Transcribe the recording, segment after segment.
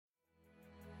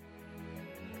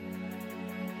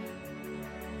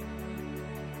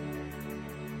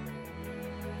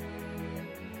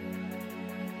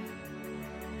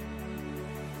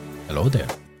Hello there,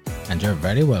 and you're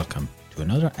very welcome to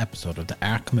another episode of the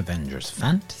Arkham Avengers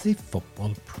Fantasy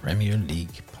Football Premier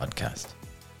League podcast.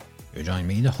 You join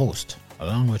me, the host,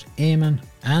 along with Eamon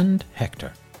and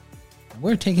Hector. And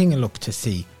we're taking a look to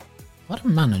see what a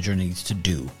manager needs to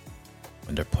do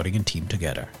when they're putting a team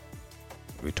together.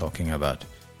 We're talking about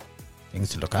things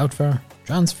to look out for,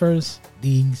 transfers,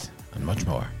 leagues, and much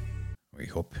more. We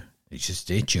hope you should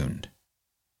stay tuned.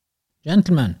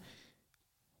 Gentlemen,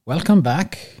 welcome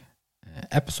back.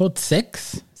 Episode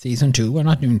 6, Season 2. We're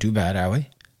not doing too bad, are we?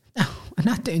 No, we're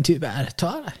not doing too bad at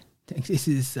all. I think this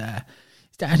is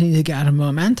starting to gather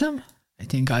momentum. I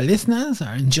think our listeners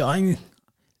are enjoying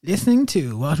listening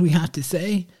to what we have to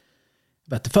say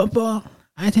about the football.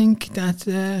 I think that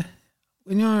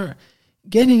when you're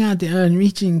getting out there and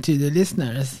reaching to the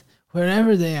listeners,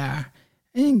 wherever they are,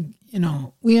 I think,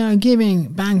 we are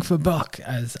giving bang for buck,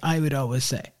 as I would always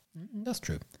say. That's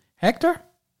true. Hector,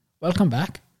 welcome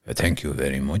back. Thank you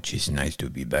very much. It's nice to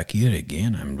be back here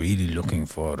again. I'm really looking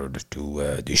forward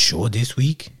to the show this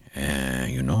week.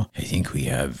 I think we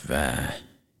have the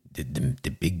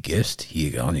big guest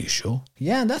here on the show.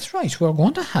 Yeah, that's right. We're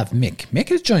going to have Mick. Mick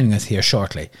is joining us here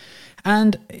shortly.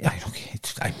 And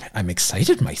I'm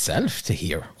excited myself to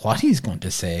hear what he's going to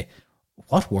say,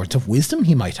 what words of wisdom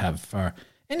he might have for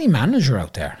any manager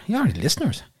out there, our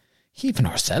listeners. Even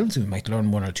ourselves, we might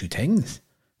learn one or two things.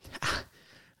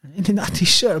 I'm not too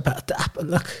sure about that, but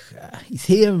look, he's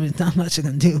here and there's not much I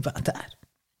can do about that.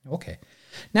 Okay.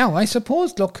 Now, I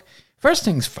suppose, look, first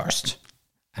things first,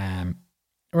 a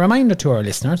reminder to our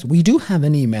listeners, we do have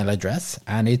an email address,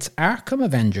 and it's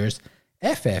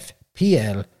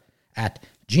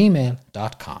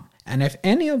ArkhamAvengersFFPL@gmail.com. And if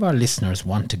any of our listeners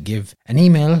want to give an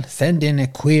email, send in a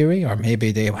query, or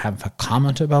maybe they have a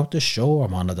comment about the show or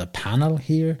one of the panel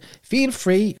here, feel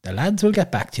free. The lads will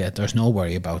get back to you. There's no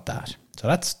worry about that. So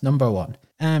that's number one.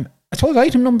 I suppose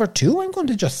item number 2 I'm going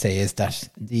to just say is that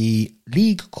the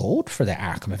league code for the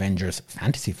Arkham Avengers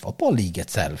Fantasy Football League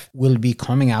itself will be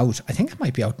coming out. I think it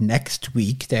might be out next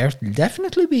week. There'll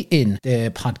definitely be in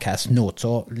the podcast notes.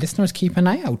 So listeners, keep an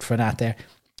eye out for that there.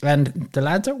 And the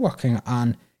lads are working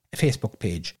on a Facebook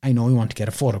page. I know we want to get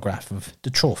a photograph of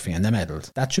the trophy and the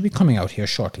medals. That should be coming out here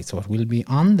shortly, so it will be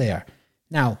on there.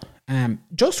 Now,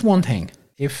 just one thing.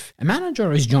 If a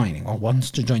manager is joining or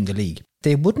wants to join the league,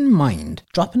 they wouldn't mind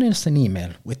dropping us an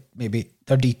email with maybe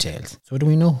their details, so that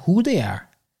we know who they are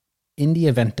in the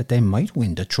event that they might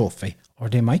win the trophy, or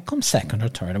they might come second or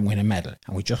third and win a medal.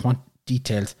 And we just want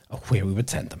details of where we would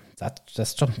send them.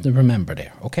 That's something to remember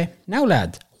there, okay? Now,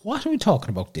 lads, what are we talking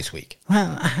about this week?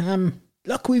 Well,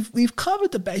 look, we've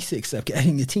covered the basics of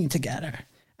getting a team together.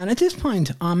 And at this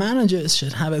point, our managers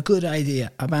should have a good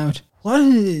idea about what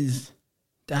it is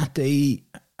that they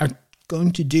are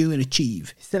going to do and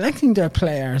achieve. Selecting their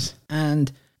players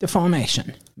and the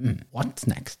formation. What's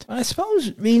next? Well, I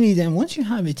suppose really then, once you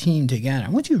have a team together,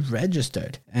 once you've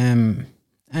registered, and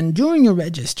during your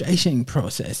registration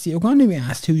process, you're going to be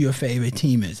asked who your favourite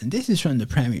team is. And this is from the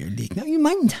Premier League. Now, you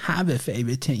mightn't have a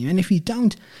favourite team. And if you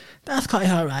don't, that's quite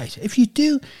all right. If you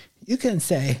do, you can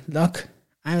say, look,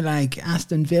 I like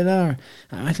Aston Villa, or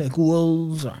I might like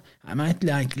Wolves, or I might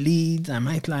like Leeds, I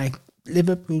might like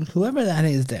Liverpool, whoever that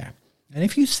is there. And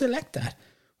if you select that,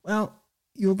 well,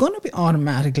 you're going to be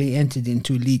automatically entered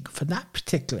into a league for that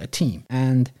particular team.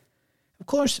 And of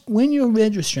course, when you're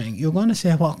registering, you're going to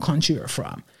say what country you're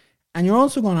from. And you're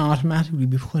also going to automatically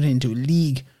be put into a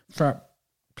league for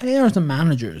players and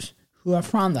managers who are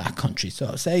from that country.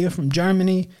 So say you're from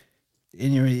Germany,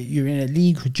 and you're in a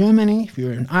league for Germany. If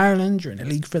you're in Ireland, you're in a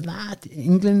league for that.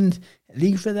 England, a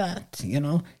league for that.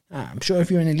 I'm sure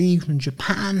if you're in a league from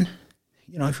Japan,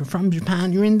 if you're from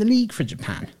Japan, you're in the league for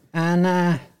Japan.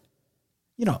 And,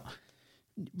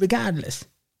 regardless,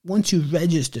 once you've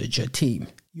registered your team,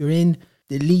 you're in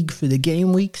the league for the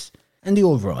game weeks and the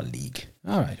overall league.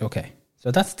 All right, okay.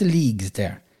 So that's the leagues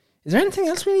there. Is there anything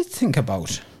else we need to think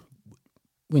about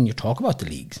when you talk about the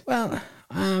leagues? Well,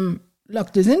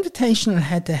 look, there's invitational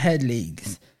head-to-head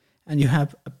leagues, and you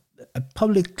have a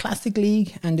public classic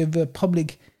league and you have a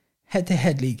public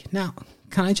head-to-head league. Now,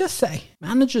 can I just say,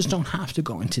 managers don't have to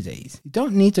go into these. You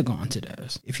don't need to go into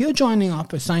those. If you're joining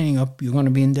up or signing up, you're going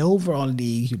to be in the overall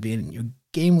league. You'll be in your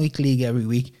game week league every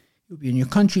week. You'll be in your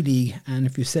country league. And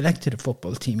if you selected a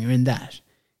football team, you're in that.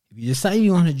 If you decide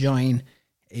you want to join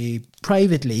a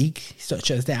private league, such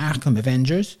as the Arkham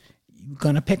Avengers, you're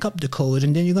going to pick up the code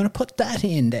and then you're going to put that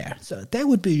in there. So that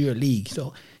would be your league.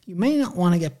 So you may not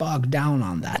want to get bogged down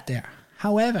on that there.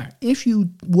 However, if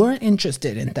you were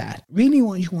interested in that, really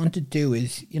what you want to do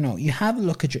is, you have a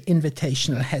look at your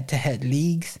invitational head-to-head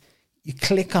leagues. You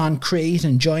click on create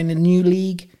and join a new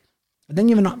league. But then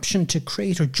you have an option to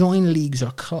create or join leagues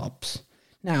or cups.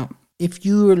 Now, if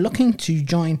you're looking to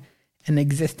join an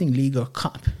existing league or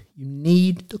cup, you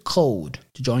need the code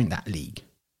to join that league.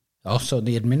 Also,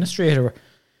 the administrator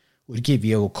would give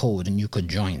you a code and you could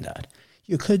join that.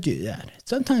 You could do that.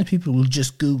 Sometimes people will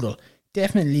just Google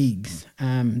definite leagues.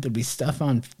 There'll be stuff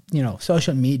on,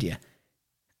 social media.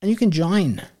 And you can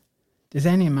join. There's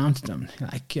any amount of them.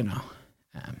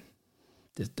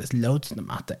 There's loads of them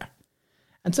out there.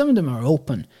 And some of them are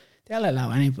open. They'll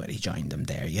allow anybody to join them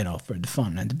there, for the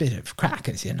fun and a bit of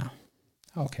crackers,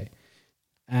 Okay.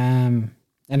 And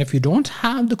if you don't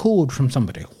have the code from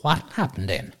somebody, what happened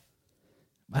then?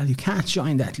 Well, you can't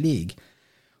join that league.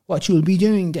 What you'll be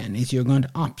doing then is you're going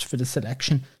to opt for the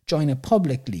selection, join a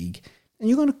public league, and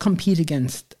you're going to compete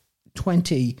against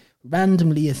 20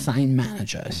 randomly assigned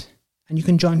managers. And you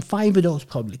can join 5 of those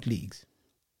public leagues.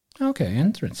 Okay,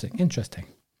 interesting.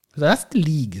 So that's the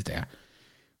leagues there.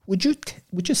 Would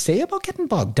you say about getting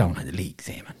bogged down in the leagues,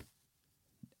 Eamon?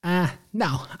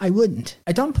 No, I wouldn't.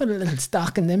 I don't put a little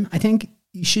stock in them. I think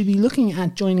you should be looking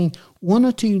at joining 1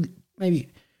 or 2, maybe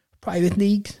private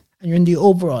leagues, and you're in the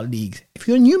overall leagues. If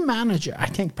you're a new manager, I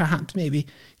think perhaps maybe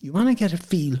you want to get a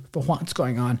feel for what's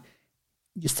going on.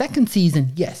 Your second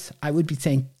season, yes, I would be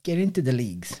saying get into the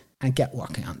leagues and get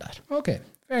working on that. Okay,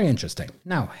 very interesting.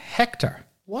 Now, Hector,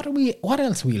 what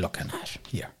else are we looking at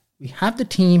here? We have the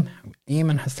team.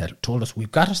 Eamon has told us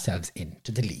we've got ourselves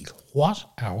into the league. What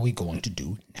are we going to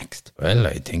do next? Well,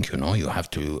 I think, you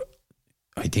have to...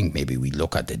 I think maybe we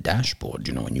look at the dashboard,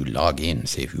 when you log in.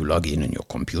 Say if you log in on your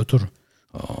computer,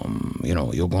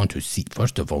 you're going to see...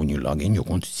 First of all, when you log in, you're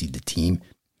going to see the team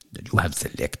that you have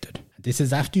selected. This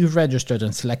is after you've registered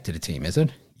and selected a team, is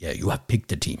it? Yeah, you have picked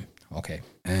the team. Okay.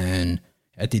 And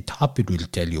at the top, it will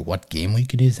tell you what game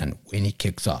week it is and when it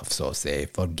kicks off. So say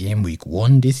for game week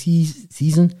 1 this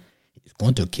season, it's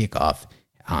going to kick off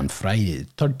on Friday, the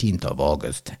 13th of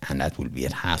August, and that will be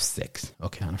at 6:30.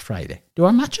 Okay, on a Friday. Do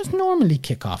our matches normally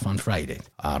kick off on Fridays?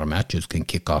 Our matches can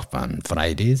kick off on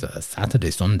Fridays,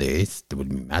 Saturday, Sundays. There will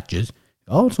be matches.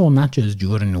 Also matches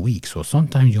during the week. So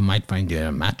sometimes you might find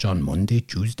a match on Monday,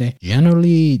 Tuesday.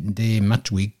 Generally, the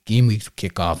game weeks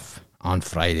kick off on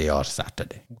Friday or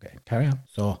Saturday. Okay, carry on.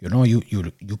 So,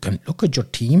 you can look at your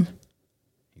team.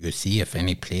 You see if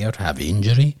any player have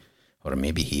injury or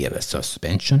maybe he have a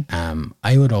suspension.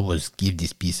 I would always give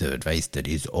this piece of advice that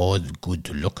it's always good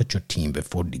to look at your team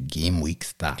before the game week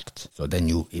starts. So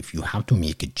then if you have to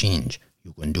make a change,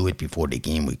 you can do it before the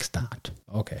game week starts.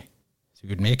 Okay. So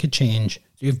you'd make a change.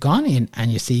 So you've gone in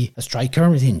and you see a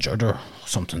striker is injured or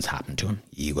something's happened to him.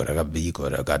 He could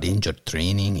have got injured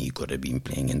training. He could have been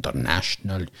playing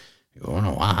international. You don't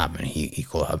know what happened. He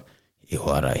could have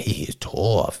hit his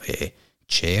toe off a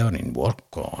chair in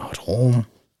work or at home.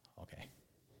 Okay,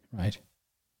 right.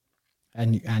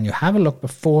 And you have a look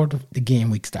before the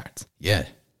game week starts. Yeah,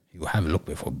 you have a look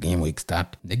before game week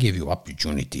start. They give you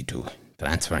opportunity to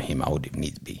transfer him out if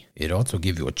needs be. It also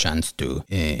gives you a chance to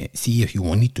see if you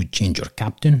need to change your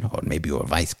captain or maybe your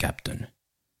vice captain.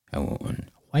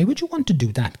 Why would you want to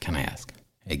do that, can I ask?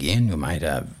 Again, you might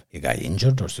have a guy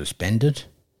injured or suspended.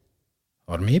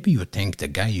 Or maybe you think the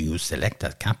guy you select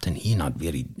as captain, he not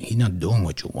doing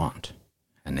what you want.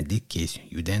 And in this case,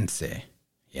 you then say,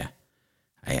 yeah,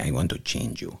 I want to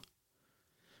change you.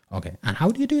 Okay, and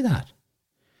how do you do that?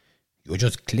 You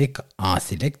just click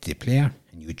select the player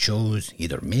and you choose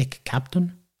either make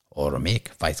captain or make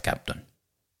vice captain.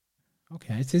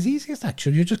 Okay, it's as easy as that.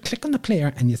 So you just click on the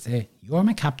player and you say, you're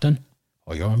my captain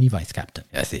or you're my vice captain.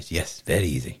 That's it, yes, very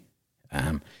easy.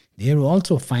 There you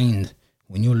also find,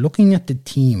 when you're looking at the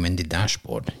team in the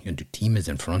dashboard, the team is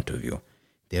in front of you,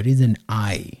 there is an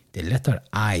I, the letter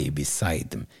I beside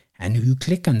them. And if you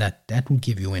click on that, that will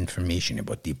give you information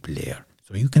about the player.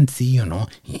 So you can see,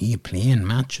 he playing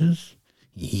matches,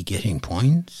 he getting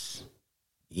points,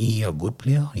 he a good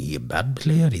player, he a bad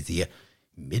player, is he a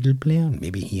middle player,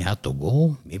 maybe he had to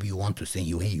go, maybe you want to say,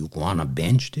 hey, you go on a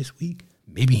bench this week,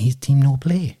 maybe his team no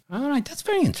play. All right, that's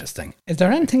very interesting. Is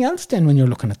there anything else then when you're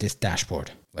looking at this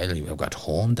dashboard? Well, you've got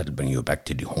home, that'll bring you back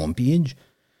to the home page,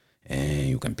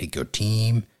 you can pick your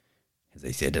team. As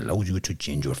I said, allows you to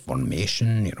change your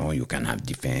formation. You can have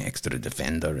extra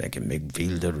defender, like a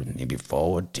midfielder, maybe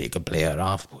forward, take a player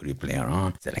off, put a player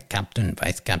on, select captain,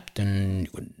 vice captain.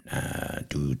 You could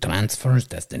do transfers.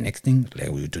 That's the next thing,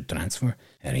 allow you to transfer.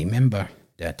 And remember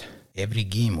that every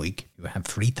game week, you have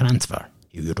free transfer.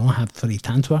 If you don't have free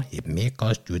transfer, it may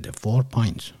cost you the 4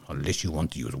 points, unless you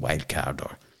want to use wild card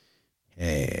or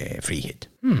free hit.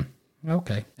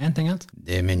 Okay. Anything else?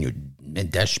 The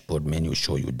dashboard menu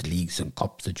show you the leagues and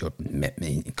cups that you're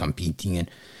competing in.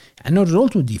 And now there's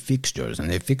also the fixtures, and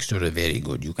the fixtures are very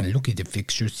good. You can look at the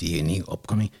fixtures, see any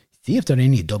upcoming, see if there are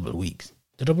any double weeks.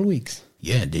 The double weeks?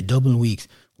 Yeah, the double weeks,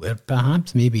 where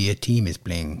perhaps maybe a team is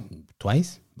playing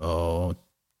twice. Oh,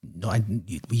 no,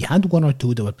 we had one or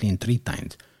two that were playing 3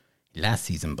 times last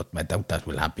season, but I doubt that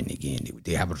will happen again.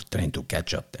 They are trying to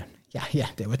catch up there. Yeah,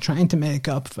 they were trying to make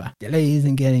up for delays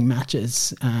in getting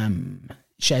matches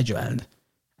scheduled,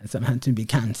 and some had to be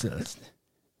cancelled.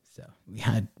 So we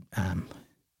had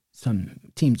some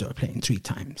teams that were playing 3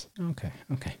 times. Okay.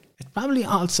 It's probably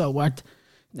also worth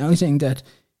noting that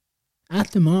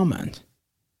at the moment,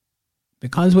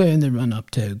 because we're in the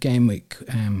run-up to game week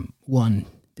 1,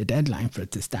 the deadline for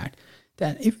it to start,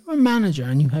 that if you're a manager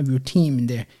and you have your team in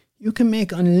there, you can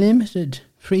make unlimited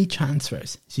free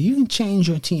transfers. So you can change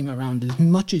your team around as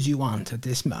much as you want at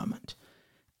this moment.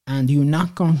 And you're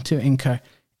not going to incur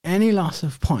any loss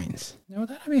of points. No,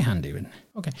 that'll be handy, wouldn't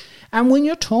it? Okay. And when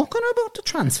you're talking about the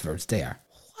transfers there,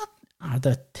 what are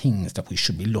the things that we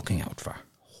should be looking out for?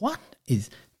 What is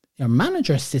your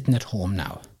manager sitting at home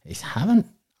now? He's having,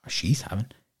 or she's having,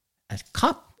 a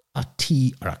cup of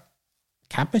tea or a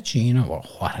cappuccino or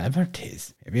whatever it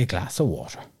is, maybe a glass of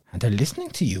water. And they're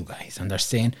listening to you guys and they're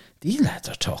saying, these lads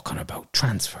are talking about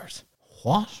transfers.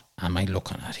 What am I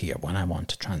looking at here when I want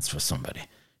to transfer somebody?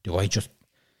 Do I just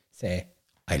say,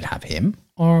 I'll have him?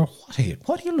 Or what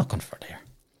are you looking for there?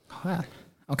 Well,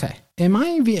 okay. In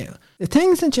my view, the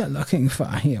things that you're looking for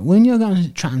here, when you're going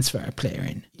to transfer a player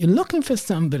in, you're looking for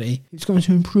somebody who's going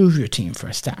to improve your team for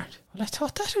a start. Well, I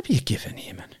thought that would be a given,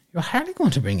 Eamon. You're hardly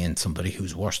going to bring in somebody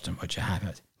who's worse than what you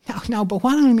have. No, but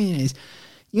what I mean is,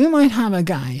 you might have a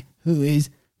guy who is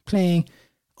playing,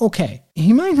 okay,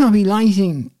 he might not be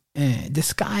lighting the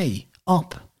sky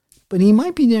up, but he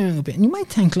might be doing a bit, and you might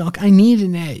think, look, I need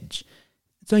an edge.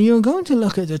 So you're going to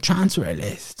look at the transfer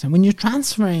list, and when you're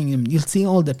transferring him, you'll see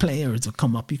all the players that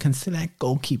come up. You can select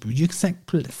goalkeepers, you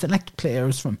can select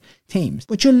players from teams,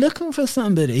 but you're looking for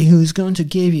somebody who's going to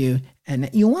give you, and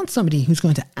you want somebody who's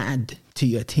going to add to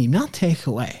your team, not take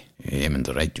away. Yeah, I'm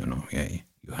right, yeah,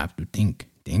 you have to think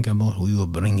about who you're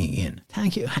bringing in.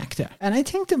 Thank you, Hector. And I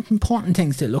think the important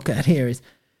things to look at here is,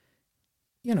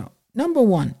 number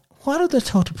one, what are the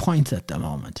total points at the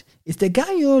moment? Is the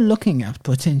guy you're looking at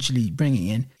potentially bringing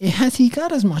in, has he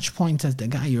got as much points as the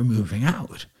guy you're moving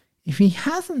out? If he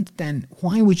hasn't, then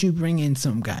why would you bring in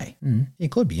some guy? He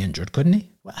could be injured, couldn't he?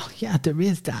 Well, yeah, there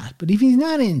is that. But if he's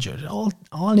not injured,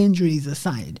 all injuries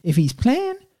aside, if he's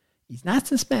playing, he's not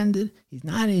suspended, he's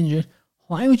not injured,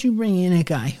 why would you bring in a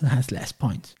guy who has less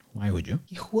points? Why would you?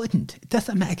 You wouldn't. It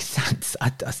doesn't make sense.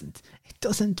 It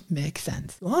doesn't make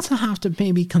sense. You also have to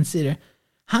maybe consider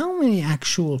how many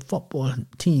actual football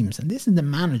teams, and this is the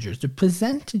managers, the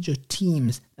percentage of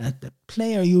teams that the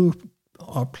players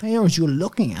you're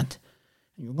looking at,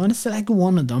 you're going to select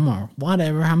one of them or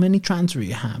whatever, how many transfers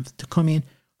you have to come in,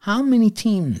 how many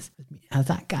teams has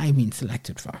that guy been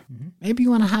selected for? Maybe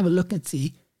you want to have a look and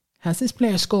see, has this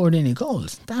player scored any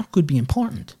goals? That could be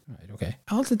important. Right, okay.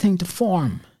 I also think the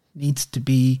form needs to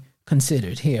be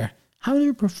considered here. How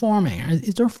they're performing.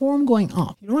 Is their form going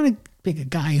up? You don't want to pick a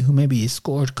guy who maybe has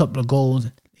scored a couple of goals.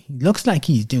 He looks like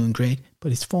he's doing great, but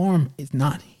his form is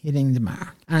not hitting the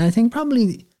mark. And I think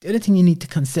probably the other thing you need to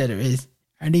consider is,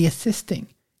 are they assisting?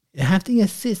 You have the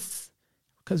assists.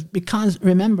 Because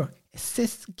remember,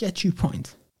 assists get you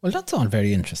points. Well, that's all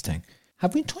very interesting.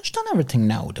 Have we touched on everything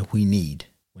now that we need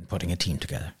when putting a team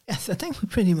together? Yes, I think we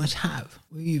pretty much have.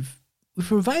 We've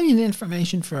provided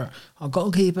information for our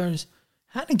goalkeepers,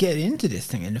 how to get into this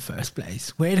thing in the first place,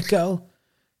 where to go,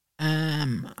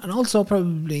 and also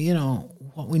probably,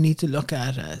 what we need to look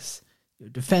at as your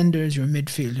defenders, your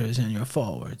midfielders, and your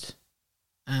forwards.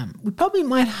 We probably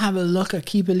might have a look at,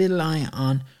 keep a little eye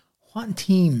on what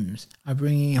teams are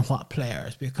bringing in what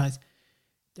players, because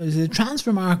there's a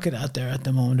transfer market out there at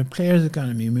the moment. The players are going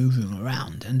to be moving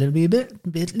around, and there'll be a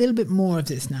little bit more of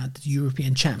this now that the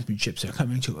European Championships are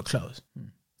coming to a close.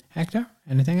 Hector,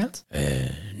 anything else?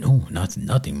 No,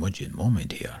 nothing much at the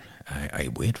moment here. I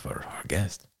wait for our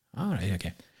guest. All right,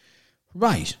 okay.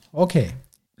 Right, okay.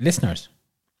 Listeners,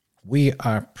 we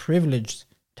are privileged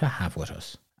to have with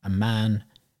us a man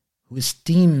who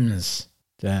esteems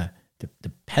the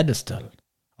pedestal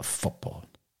of football.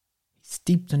 He's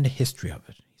steeped in the history of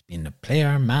it. He's been a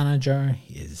player, manager.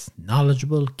 He is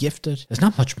knowledgeable, gifted. There's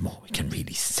not much more we can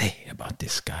really say about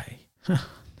this guy. I'm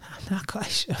not quite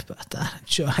sure about that. I'm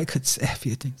sure I could say a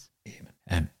few things.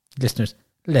 Listeners,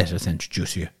 let us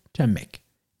introduce you to Mick.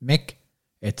 Mick,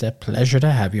 it's a pleasure to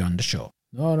have you on the show.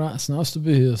 All right, it's nice to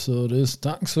be here, so it is.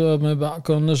 Thanks for having me back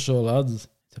on the show, lads.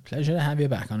 It's a pleasure to have you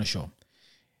back on the show.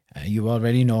 You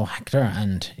already know Hector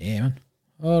and Eamon.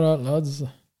 All right, lads.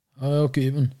 Okay,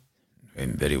 even.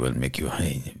 Very well, Mick. You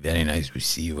very nice to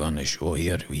see you on the show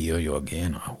here. To hear you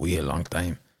again. We a long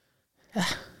time.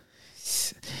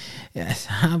 Yes,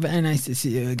 how very nice to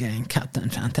see you again, Captain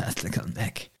Fantastical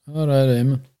Mick. All right,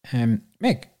 Eamon.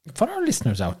 Mick, for our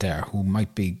listeners out there who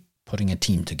might be putting a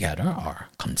team together or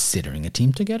considering a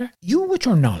team together, you with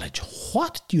your knowledge,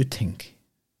 what do you think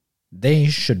they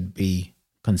should be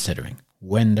considering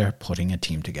when they're putting a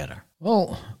team together?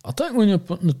 Well, I think when you're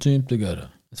putting a team together,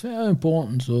 it's very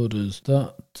important, so it is,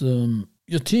 that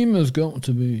your team has got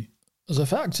to be as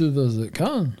effective as it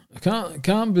can. It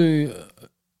can't be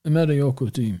a mediocre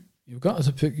team. You've got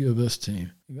to pick your best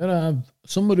team. You've got to have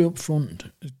somebody up front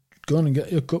who's going to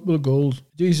get you a couple of goals,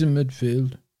 decent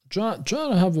midfield. Try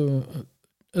to have a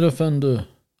defender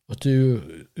or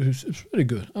two who's pretty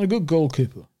good, and a good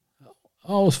goalkeeper. I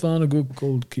always find a good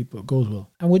goalkeeper goes well.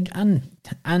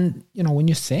 And you know, when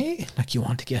you say like you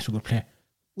want to get a good player,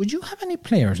 would you have any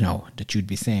players now that you'd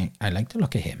be saying, I like to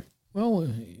look at him? Well,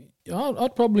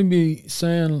 I'd probably be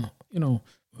saying, you know,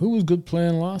 who was good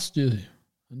playing last year?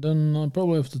 And then I'd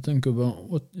probably have to think about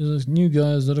what is new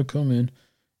guys that have come in.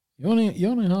 You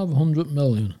only have 100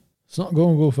 million. It's not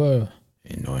going to go far.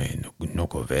 You know, not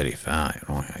go very far.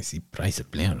 You know, I see price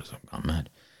of players. I'm mad.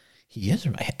 He is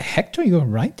right. Hector, you're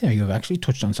right there. You've actually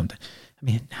touched on something. I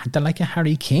mean, the like of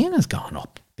Harry Kane has gone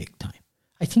up big time.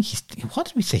 I think what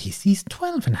did we say? He's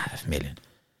 12.5 million.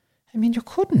 I mean, you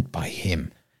couldn't buy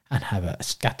him and have a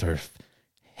scatter of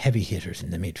heavy hitters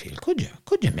in the midfield, could you?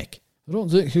 Could you, Mick? I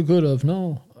don't think you could have,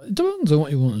 no. It depends on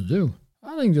what you want to do.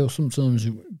 I think that sometimes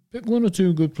you pick one or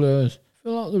two good players,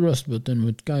 fill out the rest of it then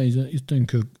with guys that you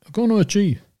think are going to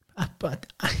achieve.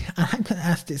 But I'm going to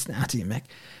ask this now to you, Mick.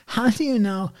 How do you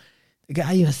know the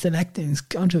guy you're selecting is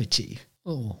going to achieve?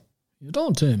 Oh, you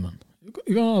don't, man.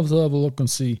 You're going to have a look and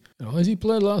see, you know, has he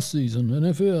played last season? And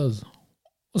if he has,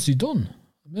 what's he done?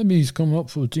 Maybe he's coming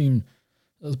up for a team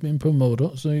that's been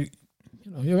promoted. So, you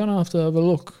know, you're going to have a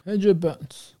look. Hedge your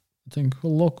bets. Think,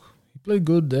 well, look, he played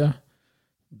good there.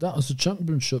 That was the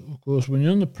championship, of course. When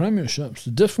you're in the Premiership, it's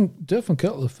a different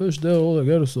kettle of fish there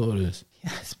altogether, so it is.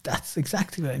 Yes, that's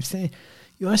exactly what I'm saying.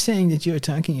 You're saying that you're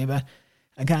talking about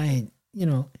a guy, you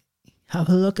know, have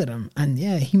a look at him, and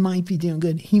yeah, he might be doing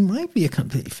good. He might be a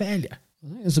complete failure. I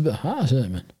think it's a bit harsh,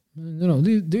 man. You know,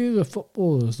 these are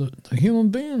footballers, they're human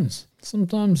beings.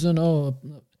 Sometimes, you know,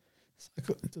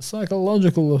 the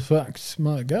psychological effects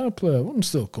might get a player. Wouldn't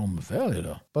still come a failure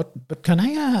though. But can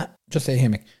I just say here,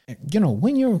 Mick, you know,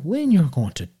 when you're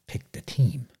going to pick the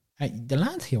team, the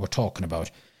lads here were talking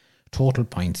about total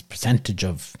points, percentage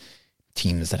of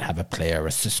teams that have a player,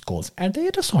 assist goals. Are they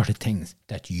the sort of things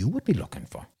that you would be looking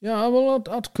for? Yeah, well,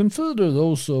 I'd consider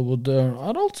those. But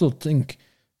I'd also think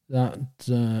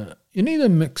that you need a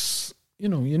mix. You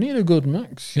know, you need a good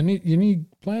mix. You need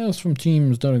players from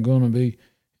teams that are going to be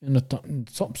in the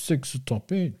top 6 or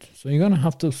top 8. So you're going to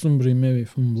have to have somebody maybe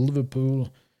from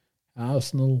Liverpool,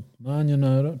 Arsenal, Man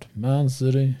United, Man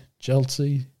City,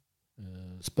 Chelsea,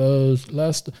 Spurs,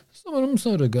 Leicester. Some of them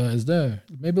sort of guys there.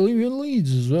 Maybe even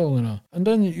Leeds as well, you know. And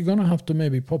then you're going to have to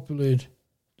maybe populate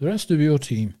the rest of your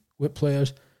team with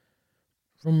players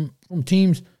from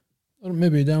teams that are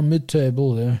maybe down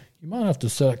mid-table there. You might have to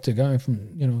select a guy from,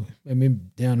 you know, maybe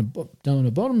down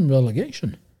the bottom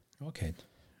relegation. Okay.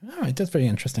 All right, that's very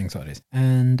interesting, so it is.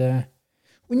 And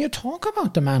when you talk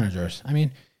about the managers, I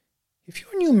mean, if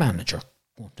you're a new manager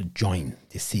going to join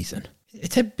this season,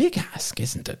 it's a big ask,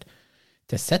 isn't it,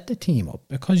 to set the team up,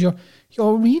 because you're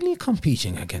really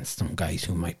competing against some guys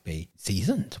who might be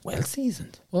well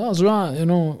seasoned. Well, that's right. You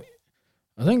know,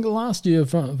 I think last year,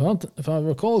 if I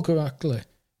recall correctly,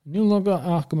 when you look at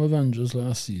Arkham Avengers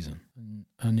last season,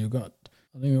 and you got,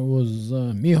 I think it was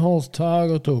Mihal's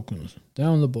Target tokens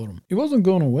down the bottom. He wasn't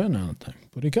going to win anything,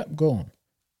 but he kept going.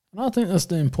 And I think that's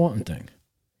the important thing.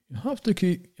 You have to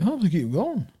keep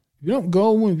going. If you don't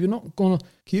go, if you're not going to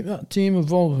keep that team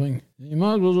evolving, you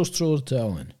might as well just throw the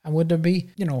towel in. And would there be,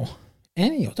 you know,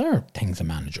 any other things a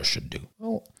manager should do?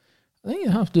 Well, I think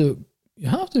you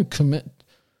have to commit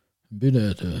and be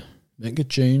there to make a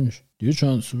change, do a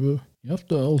transfer. You have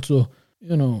to also,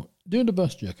 you know, do the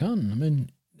best you can. I mean,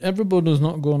 everybody's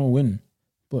not going to win,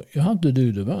 but you have to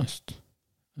do the best.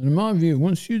 And in my view,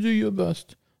 once you do your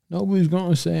best, nobody's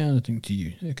going to say anything to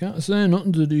you. They can't say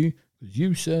nothing to you because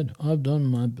you said, I've done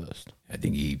my best. I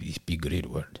think he speak great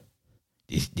word.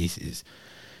 This is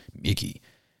Mickey.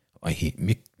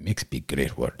 Mick speak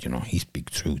great word, you know. He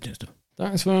speak truth and stuff.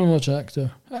 Thanks very much,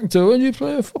 Hector. Hector, when do you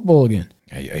play football again?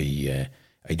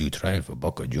 I do trial for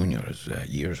Boca Juniors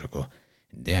years ago.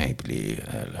 Then I play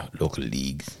local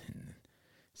leagues in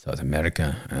South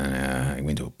America, and I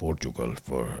went to Portugal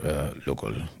for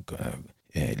local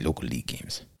local league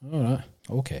games. All right.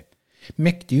 Okay.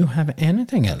 Mick, do you have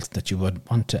anything else that you would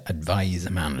want to advise a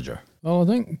manager? Well, I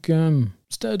think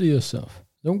steady yourself.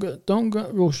 Don't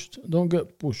get rushed. Don't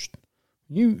get pushed.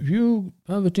 If you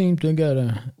have a team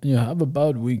together and you have a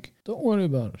bad week, don't worry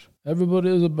about it. Everybody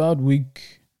has a bad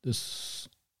week. This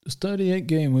 38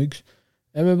 game weeks.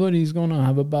 Everybody's gonna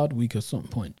have a bad week at some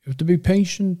point. You have to be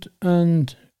patient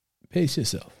and pace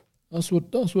yourself. That's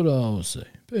what I always say.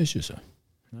 Pace yourself.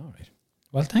 All right.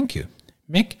 Well, thank you.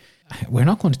 Mick, we're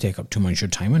not going to take up too much of your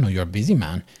time. I know you're a busy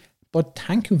man, but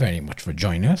thank you very much for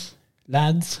joining us.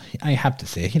 Lads, I have to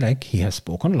say, he has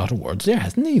spoken a lot of words there,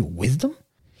 hasn't he? Wisdom?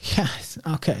 Yes,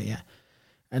 okay, yeah.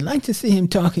 I'd like to see him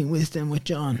talking wisdom with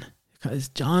John, because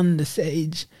John the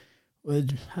sage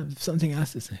would have something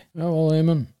else to say. Yeah, well,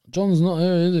 Eamon, John's not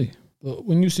here, is he? But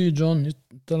when you see John, you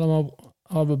tell him I'll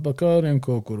have a Bacardi and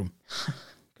Coke with him.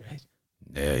 Great.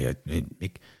 Yeah,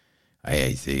 Mick,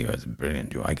 I say you was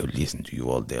brilliant. I could listen to you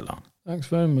all day long. Thanks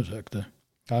very much, Hector.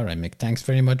 All right, Mick, thanks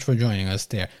very much for joining us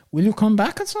there. Will you come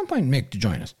back at some point, Mick, to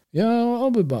join us? Yeah,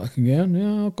 I'll be back again.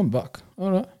 Yeah, I'll come back.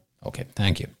 All right. Okay,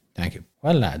 thank you.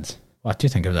 Well, lads, what do you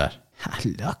think of that?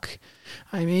 Look,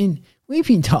 I mean, we've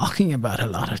been talking about a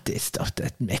lot of this stuff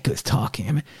that Mick was talking.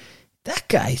 I mean, that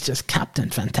guy's just Captain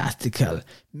Fantastical,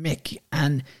 Mick,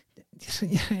 and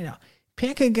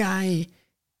pick a guy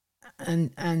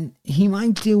and he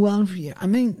might do well for you. I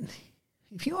mean,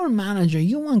 if you're a manager,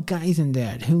 you want guys in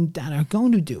there that are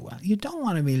going to do well. You don't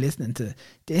want to be listening to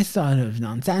this sort of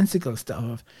nonsensical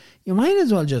stuff. You might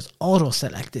as well just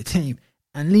auto-select the team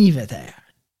and leave it there.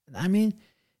 I mean,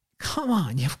 come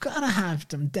on, you've got to have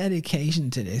some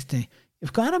dedication to this thing.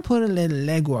 You've got to put a little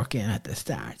legwork in at the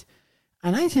start.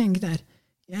 And I think that,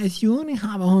 yes, you only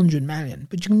have 100 million,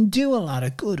 but you can do a lot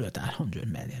of good with that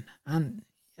 100 million. And,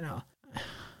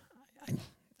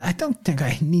 I don't think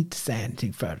I need to say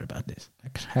anything further about this.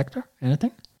 Hector,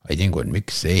 anything? I think what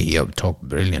Mick say, he have talked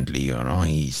brilliantly,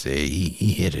 He say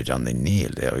he hit it on the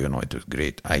nail there, It was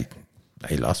great. I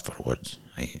lost for words.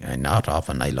 I not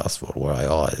often I lost for words. I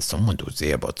always someone to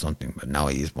say about something, but now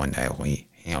he's one day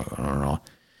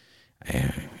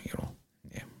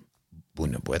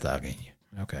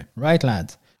Okay. Right,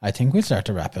 lads. I think we'll start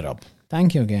to wrap it up.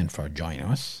 Thank you again for joining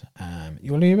us.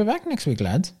 You'll be back next week,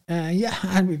 lads. Yeah,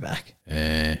 I'll be back.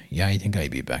 Yeah, I think I'll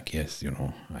be back, yes.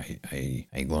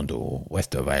 I going to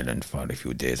west of Ireland for a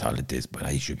few days holidays, but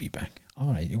I should be back.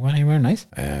 All right. You want anywhere nice?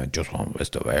 Just on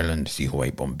west of Ireland, see who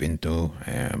I bump into.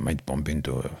 Might bump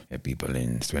into people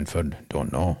in Swinford,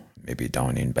 don't know. Maybe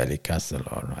down in Ballycastle,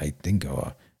 or I think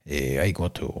I go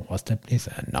to, what's that place?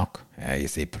 Knock. You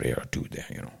say prayer or two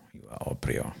there, or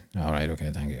prayer. All right, okay,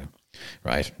 thank you.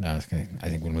 Right, I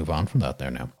think we'll move on from that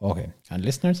there now. Okay, and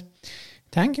listeners,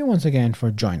 thank you once again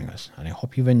for joining us, and I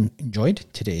hope you've enjoyed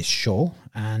today's show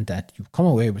and that you've come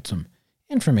away with some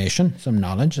information, some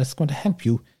knowledge that's going to help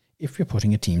you if you're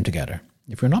putting a team together.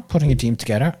 If you're not putting a team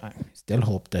together, I still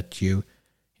hope that you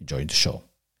enjoyed the show.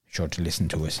 Be sure to listen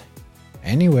to us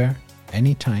anywhere,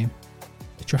 anytime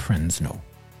that your friends know.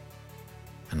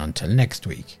 And until next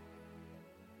week,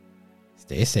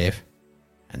 stay safe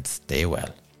and stay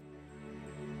well.